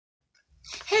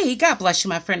Hey, God bless you,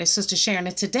 my friend and sister Sharon.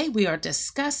 And today we are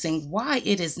discussing why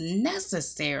it is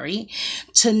necessary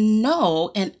to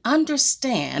know and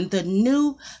understand the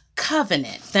new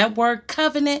covenant. That word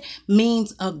covenant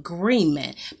means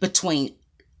agreement between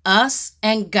us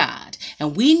and God.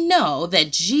 And we know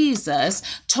that Jesus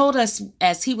told us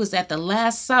as he was at the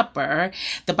Last Supper,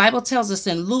 the Bible tells us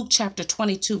in Luke chapter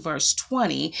 22, verse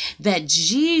 20, that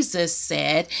Jesus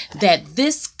said that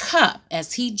this cup,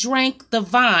 as he drank the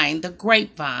vine, the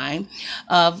grapevine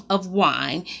of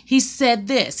wine, he said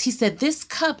this. He said, "This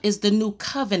cup is the new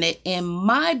covenant in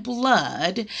my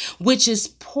blood, which is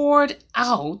poured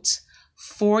out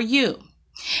for you."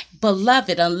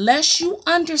 Beloved, unless you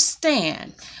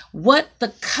understand what the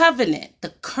covenant, the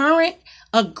current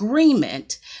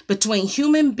agreement between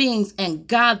human beings and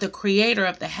God, the creator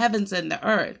of the heavens and the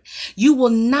earth, you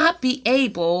will not be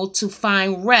able to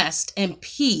find rest and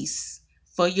peace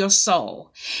for your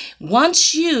soul.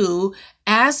 Once you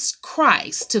ask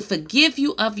Christ to forgive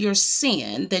you of your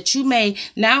sin, that you may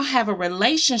now have a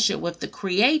relationship with the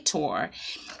Creator,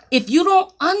 if you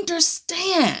don't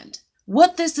understand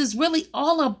what this is really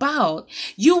all about,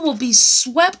 you will be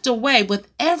swept away with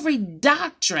every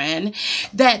doctrine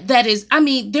that is,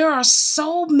 there are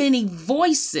so many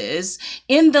voices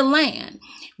in the land.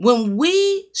 When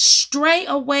we stray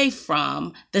away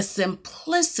from the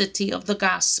simplicity of the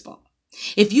gospel,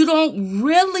 if you don't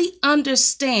really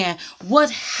understand what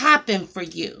happened for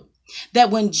you,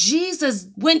 that when Jesus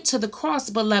went to the cross,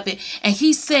 beloved, and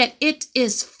he said, "It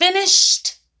is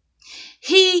finished,"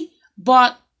 he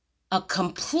brought a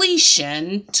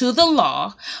completion to the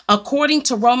law according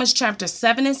to Romans chapter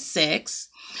 7 and 6.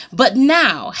 But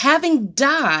now, having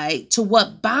died to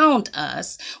what bound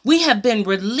us, we have been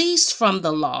released from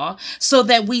the law so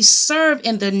that we serve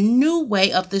in the new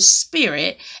way of the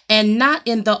Spirit and not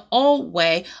in the old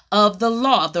way of the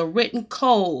law, the written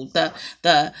code,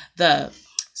 the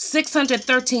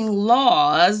 613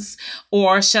 laws,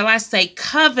 or shall I say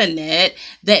covenant,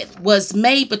 that was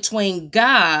made between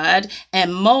God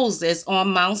and Moses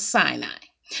on Mount Sinai.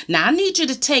 Now, I need you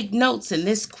to take notes in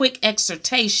this quick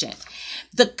exhortation.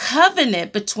 The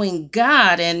covenant between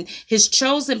God and his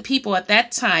chosen people at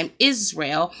that time,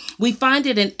 Israel, we find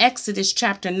it in Exodus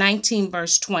chapter 19,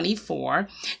 verse 24.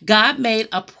 God made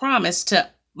a promise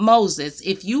to Moses: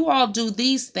 "If you all do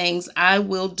these things, I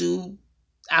will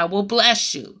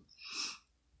bless you."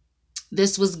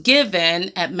 This was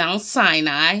given at Mount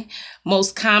Sinai.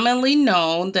 Most commonly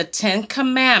known, the 10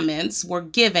 Commandments were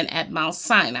given at Mount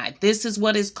Sinai. This is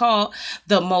what is called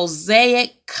the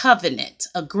Mosaic Covenant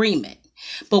Agreement.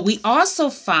 But we also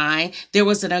find there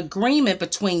was an agreement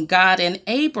between God and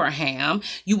Abraham.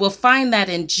 You will find that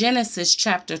in Genesis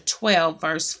chapter 12,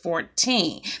 verse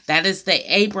 14. That is the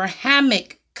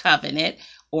Abrahamic covenant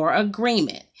or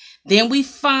agreement. Then we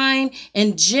find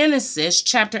in Genesis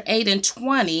chapter 8 and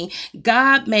 20,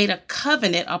 God made a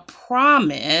covenant, a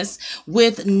promise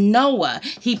with Noah.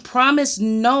 He promised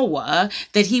Noah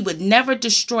that he would never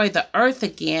destroy the earth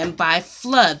again by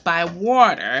flood, by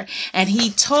water. And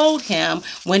he told him,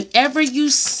 whenever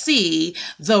you see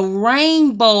the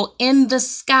rainbow in the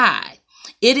sky,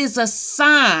 it is a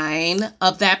sign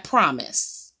of that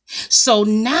promise. So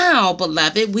now,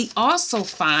 beloved, we also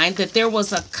find that there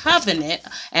was a covenant,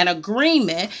 an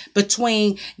agreement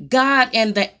between God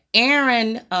and the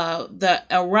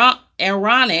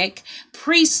Aaronic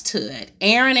priesthood,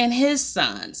 Aaron and his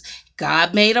sons.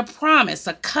 God made a promise,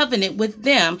 a covenant with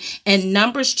them in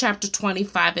Numbers chapter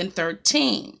 25 and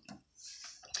 13.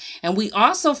 And we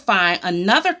also find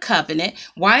another covenant.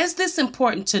 Why is this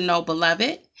important to know,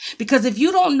 beloved? Because if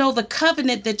you don't know the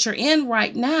covenant that you're in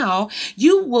right now,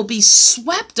 you will be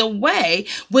swept away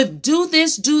with do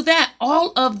this, do that,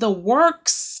 all of the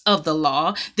works of the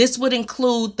law. This would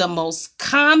include the most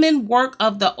common work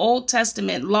of the Old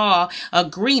Testament law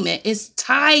agreement is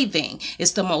tithing.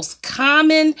 It's the most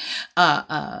common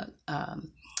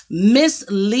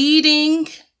misleading,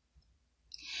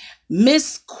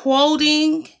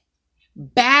 misquoting,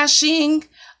 bashing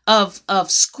of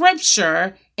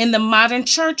scripture in the modern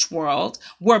church world,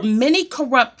 where many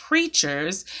corrupt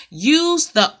preachers use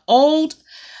the old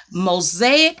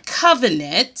Mosaic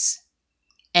covenant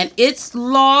and its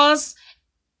laws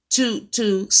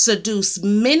to seduce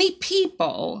many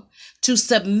people to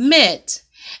submit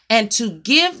and to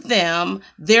give them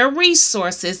their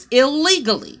resources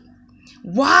illegally.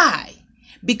 Why?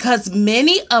 Because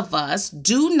many of us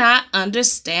do not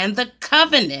understand the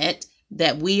covenant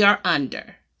that we are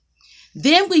under.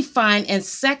 Then we find in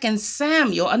 2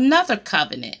 Samuel another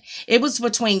covenant. It was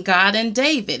between God and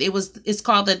David. It's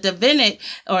called the Davidic,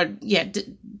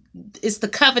 it's the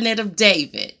covenant of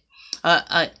David,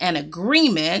 an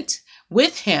agreement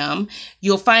with him.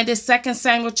 You'll find it 2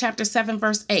 Samuel chapter 7,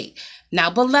 verse 8. Now,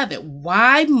 beloved,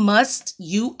 why must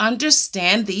you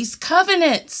understand these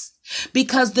covenants?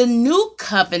 Because the new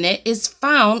covenant is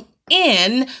found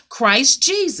in Christ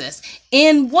Jesus.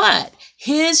 In what?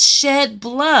 His shed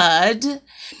blood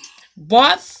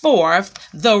brought forth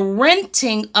the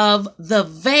renting of the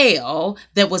veil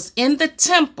that was in the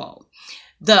temple.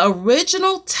 The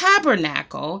original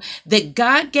tabernacle that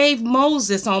God gave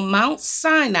Moses on Mount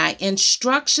Sinai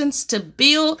instructions to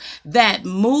build that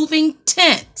moving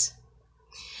tent.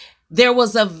 There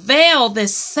was a veil that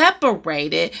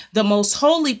separated the most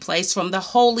holy place from the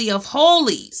Holy of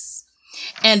Holies.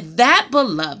 And that,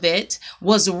 beloved,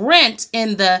 was rent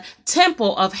in the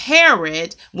temple of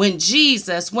Herod when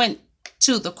Jesus went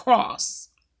to the cross.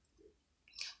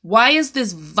 Why is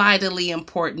this vitally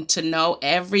important to know?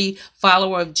 Every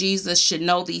follower of Jesus should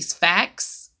know these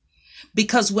facts.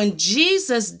 Because when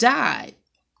Jesus died,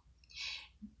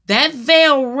 that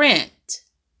veil rent,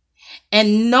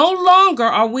 and no longer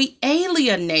are we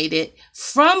alienated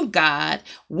from God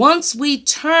once we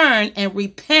turn and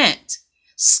repent.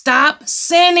 Stop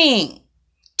sinning.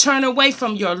 Turn away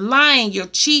from your lying, your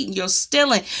cheating, your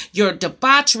stealing, your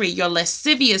debauchery, your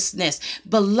lasciviousness.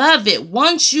 Beloved,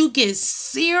 once you get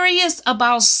serious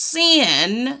about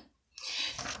sin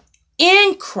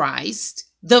in Christ,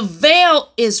 the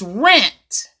veil is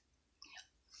rent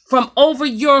from over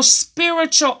your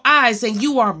spiritual eyes, and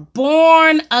you are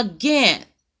born again.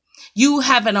 You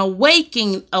have an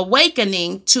awakening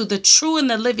to the true and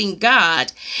the living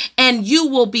God, and you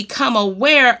will become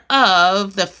aware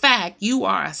of the fact you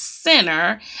are a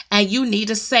sinner and you need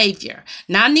a savior.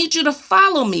 Now I need you to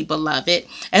follow me, beloved,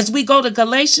 as we go to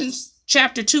Galatians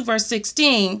chapter 2, verse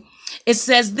 16. It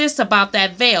says this about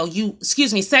that veil. 2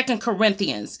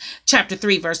 Corinthians chapter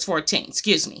 3, verse 14.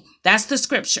 That's the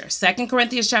scripture. 2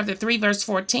 Corinthians chapter 3, verse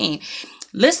 14.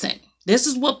 Listen. This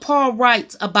is what Paul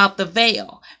writes about the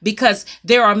veil, because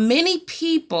there are many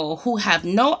people who have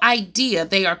no idea.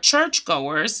 They are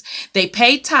churchgoers. They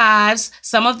pay tithes.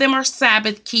 Some of them are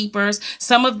Sabbath keepers.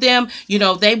 Some of them,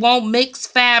 they won't mix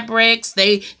fabrics.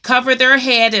 They cover their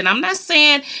head. And I'm not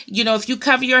saying, if you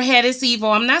cover your head, it's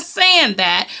evil. I'm not saying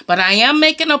that, but I am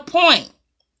making a point.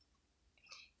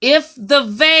 If the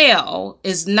veil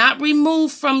is not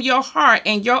removed from your heart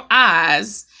and your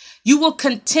eyes, you will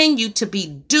continue to be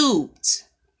duped.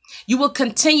 You will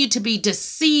continue to be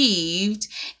deceived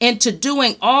into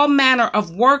doing all manner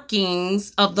of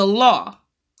workings of the law.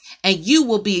 And you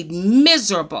will be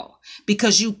miserable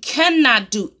because you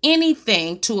cannot do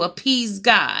anything to appease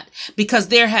God, because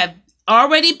there have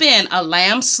already been a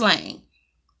lamb slain,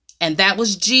 and that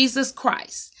was Jesus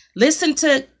Christ. Listen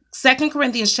to 2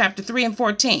 Corinthians chapter 3 and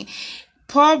 14.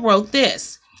 Paul wrote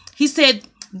this. He said,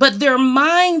 but their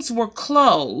minds were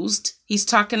closed. He's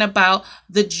talking about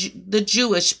the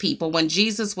Jewish people. When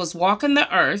Jesus was walking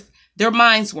the earth, their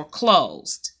minds were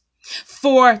closed.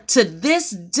 For to this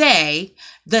day,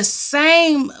 the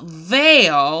same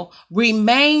veil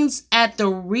remains at the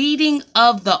reading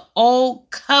of the old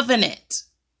covenant,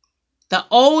 the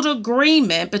old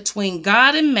agreement between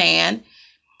God and man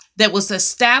that was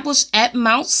established at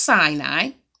Mount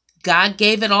Sinai. God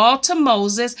gave it all to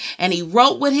Moses, and he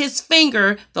wrote with his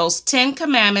finger those 10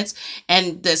 commandments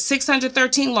and the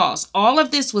 613 laws. All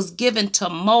of this was given to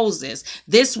Moses.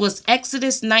 This was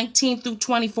Exodus 19 through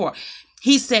 24.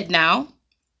 He said, now,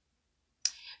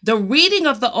 the reading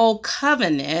of the old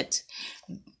covenant,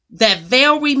 that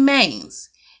veil remains.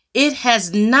 It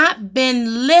has not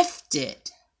been lifted,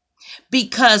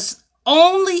 because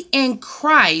only in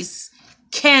Christ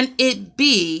can it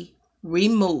be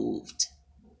removed.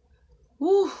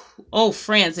 Ooh. Oh,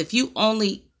 friends,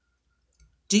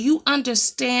 do you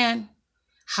understand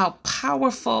how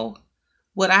powerful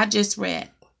what I just read?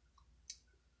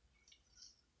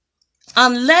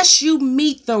 Unless you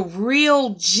meet the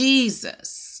real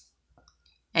Jesus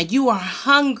and you are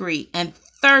hungry and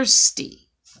thirsty,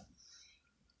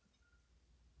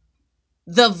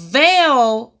 the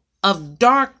veil of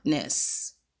darkness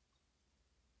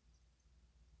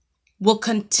will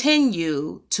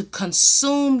continue to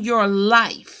consume your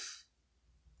life.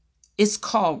 It's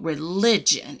called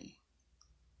religion.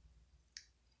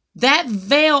 That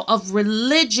veil of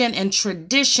religion and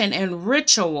tradition and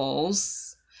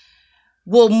rituals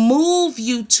will move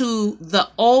you to the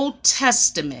Old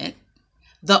Testament,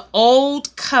 the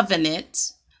Old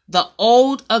Covenant, the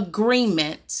Old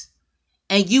Agreement,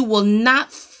 and you will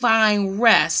not find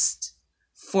rest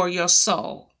for your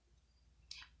soul.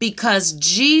 Because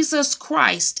Jesus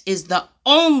Christ is the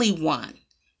only one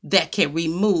that can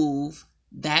remove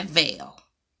that veil.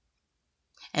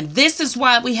 And this is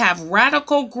why we have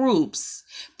radical groups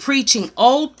preaching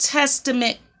Old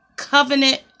Testament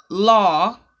covenant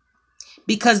law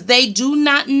because they do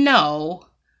not know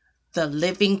the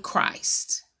living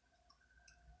Christ.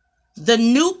 The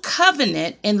new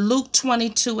covenant in Luke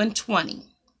 22:20,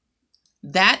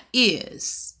 that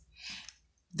is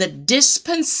the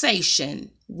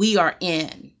dispensation we are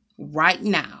in right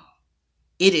now.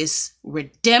 It is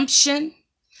redemption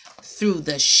through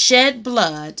the shed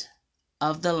blood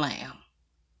of the Lamb.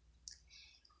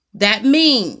 That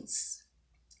means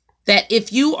that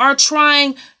if you are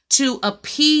trying to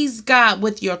appease God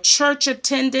with your church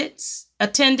attendance,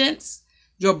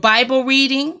 your Bible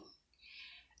reading,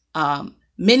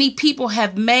 many people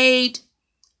have made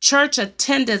church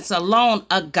attendance alone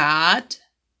a god.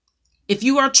 If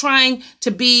you are trying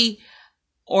to be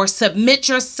or submit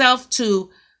yourself to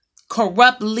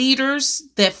corrupt leaders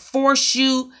that force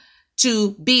you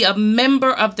to be a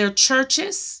member of their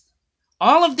churches,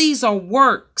 all of these are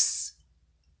works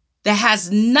that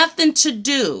has nothing to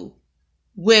do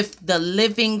with the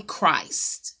living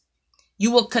Christ.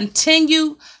 You will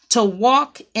continue to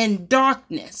walk in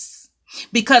darkness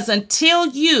because until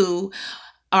you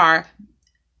are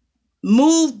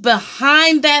moved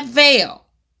behind that veil,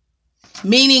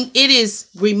 meaning it is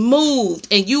removed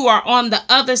and you are on the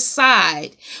other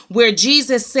side where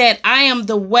Jesus said, I am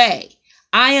the way,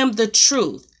 I am the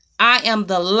truth, I am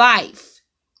the life.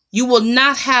 You will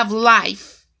not have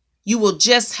life. You will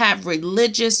just have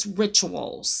religious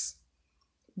rituals.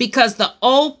 Because the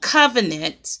old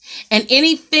covenant and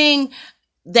anything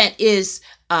that is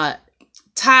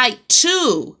tied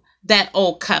to that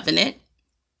old covenant,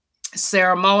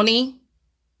 ceremony,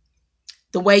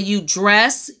 the way you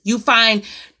dress, you find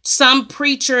some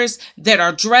preachers that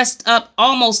are dressed up,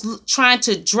 almost trying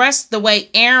to dress the way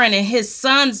Aaron and his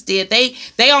sons did.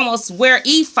 They almost wear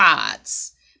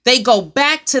ephods. They go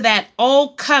back to that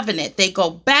old covenant. They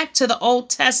go back to the Old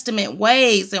Testament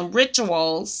ways and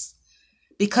rituals.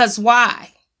 Because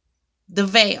why? The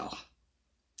veil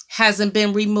hasn't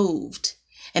been removed.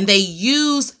 And they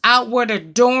use outward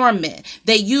adornment.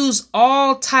 They use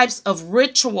all types of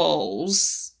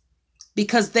rituals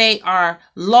because they are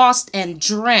lost and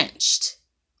drenched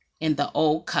in the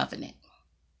old covenant.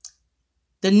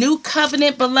 The new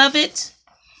covenant, beloved,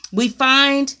 we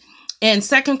find in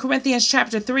 2 Corinthians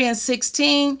chapter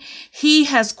 3:16, he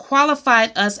has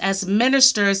qualified us as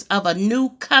ministers of a new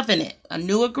covenant, a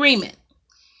new agreement.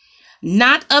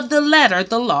 Not of the letter,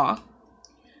 the law,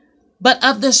 but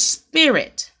of the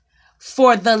Spirit.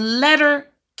 For the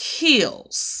letter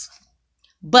kills,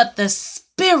 but the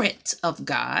Spirit of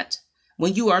God,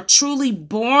 when you are truly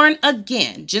born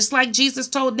again, just like Jesus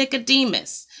told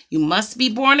Nicodemus, you must be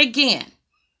born again.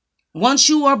 Once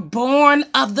you are born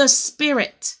of the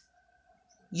Spirit,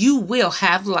 you will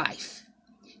have life.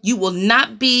 You will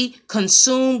not be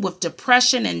consumed with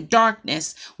depression and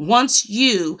darkness once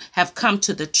you have come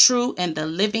to the true and the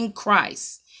living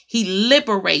Christ. He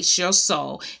liberates your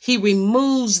soul. He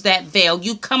removes that veil.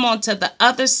 You come onto the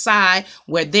other side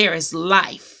where there is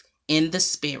life in the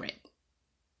Spirit.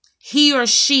 He or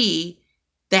she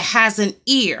that has an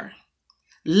ear,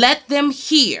 let them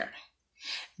hear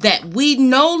that we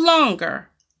no longer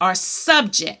are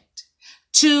subject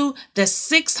to the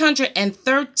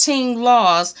 613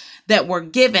 laws that were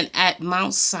given at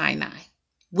Mount Sinai.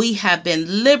 We have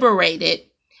been liberated,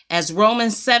 as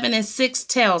Romans 7:6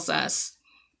 tells us.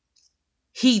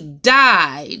 He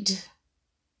died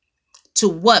to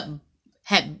what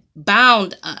had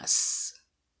bound us.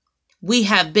 We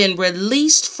have been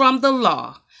released from the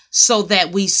law so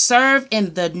that we serve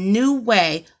in the new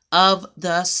way of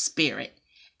the Spirit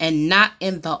and not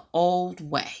in the old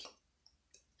way.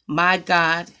 My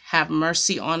God, have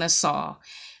mercy on us all.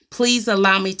 Please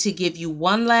allow me to give you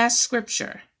one last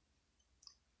scripture.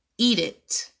 Eat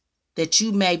it, that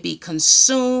you may be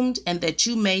consumed and that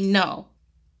you may know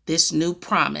this new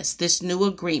promise, this new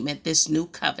agreement, this new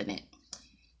covenant.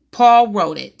 Paul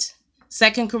wrote it.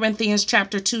 2 Corinthians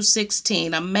chapter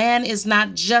 2:16. A man is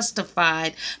not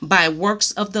justified by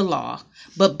works of the law,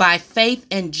 but by faith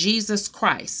in Jesus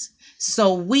Christ.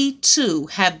 So we too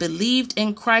have believed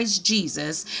in Christ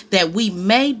Jesus, that we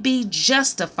may be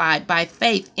justified by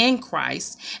faith in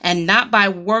Christ and not by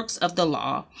works of the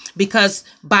law, because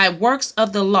by works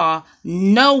of the law,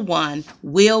 no one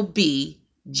will be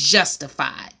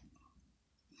justified.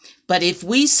 But if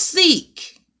we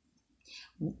seek,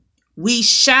 we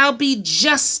shall be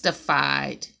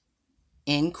justified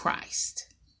in Christ.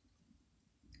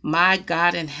 My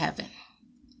God in heaven,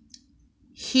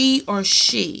 he or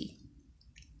she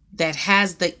that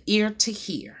has the ear to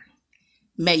hear,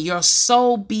 may your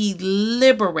soul be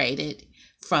liberated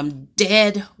from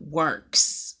dead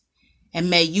works And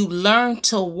may you learn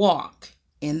to walk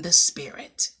in the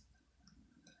Spirit.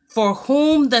 For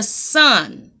whom the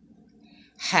Son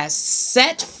has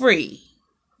set free,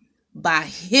 by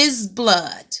his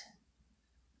blood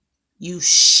you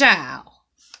shall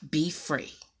be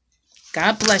free.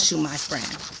 God bless you, my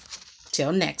friend.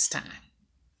 Till next time.